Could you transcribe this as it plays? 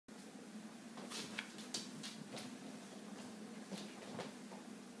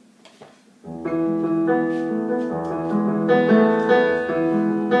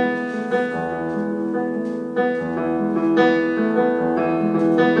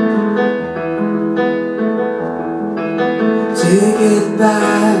Take it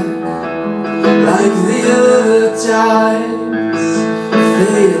back like the other times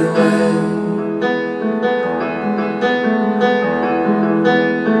fade away.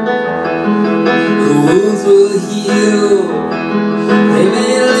 The wounds will heal, they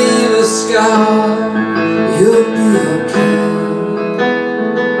may leave a scar. You'll be okay.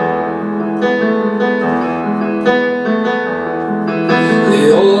 The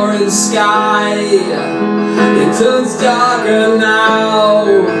orange sky, it turns darker now,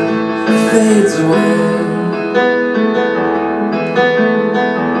 fades away.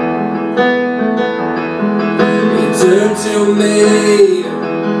 You turn to me,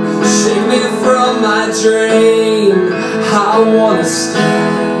 shake me from my dream. I wanna stay.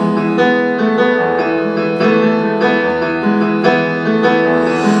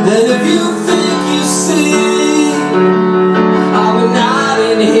 And if you think you see I'm not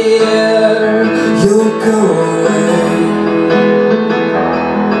in here, you'll go away.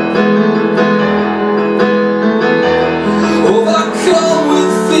 Overcome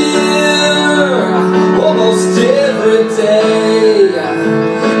with fear almost every day,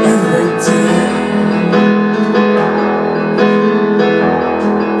 every day.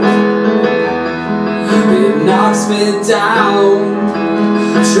 It knocks me down,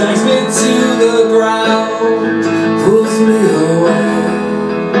 drags me to the ground, pulls me away.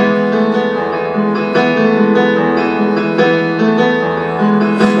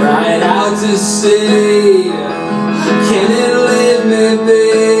 Right out to sea, can it leave me be?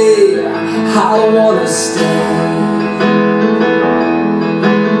 I wanna stay.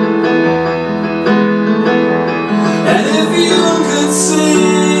 And if you could see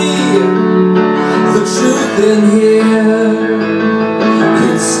the truth in here,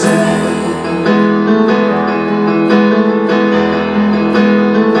 you'd stay.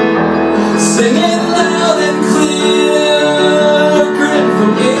 Sing it loud and clear, grin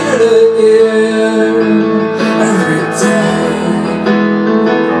from ear to ear, every day.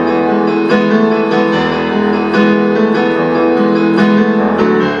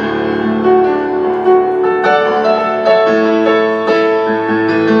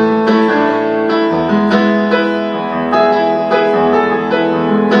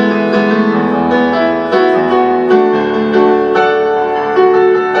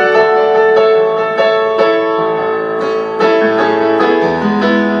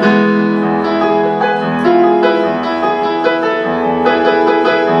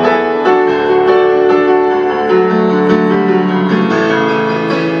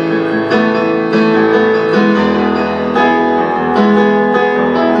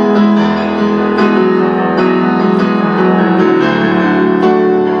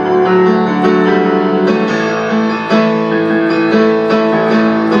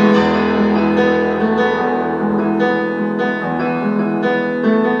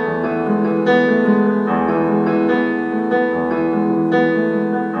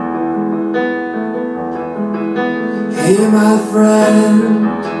 Hey my friend,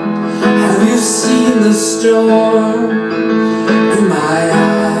 have you seen the storm in my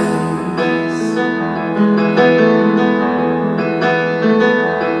eyes?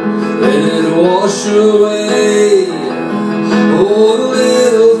 Let it wash away all the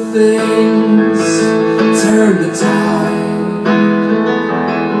little things, turn the tide.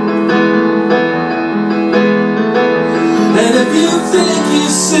 And if you think you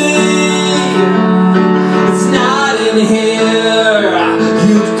see it's not in here,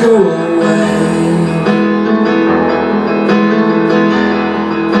 you'd go away.